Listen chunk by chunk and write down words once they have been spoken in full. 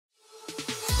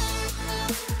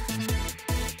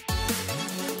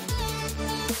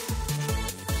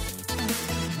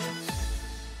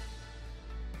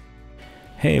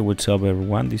Hey, what's up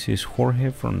everyone, this is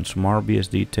Jorge from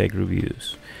SmartBSD Tech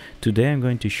Reviews. Today I'm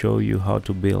going to show you how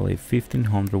to build a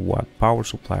 1500 watt power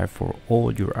supply for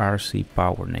all your RC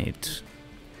power needs.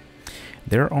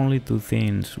 There are only two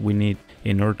things we need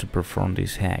in order to perform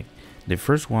this hack. The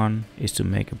first one is to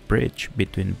make a bridge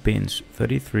between pins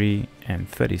 33 and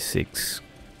 36.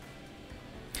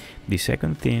 The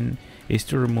second thing is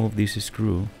to remove this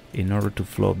screw in order to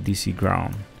flow DC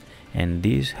ground, and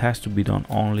this has to be done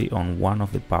only on one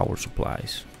of the power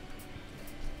supplies.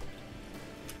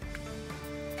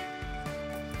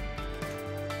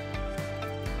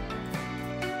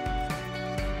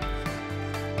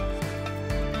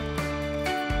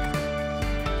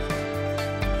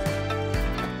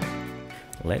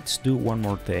 Let's do one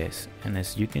more test, and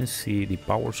as you can see, the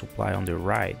power supply on the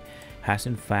right has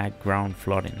in fact ground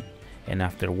flooding, and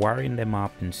after wiring them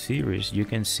up in series you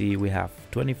can see we have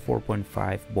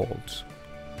 24.5 volts.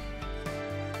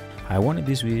 I wanted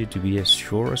this video to be as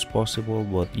short as possible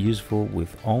but useful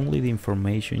with only the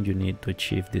information you need to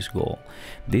achieve this goal.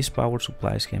 These power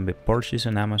supplies can be purchased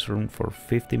on Amazon for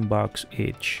 $15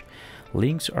 each.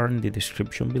 Links are in the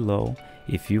description below.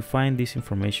 If you find this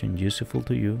information useful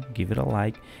to you, give it a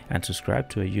like and subscribe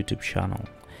to our YouTube channel.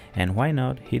 And why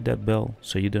not hit that bell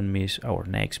so you don't miss our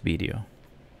next video.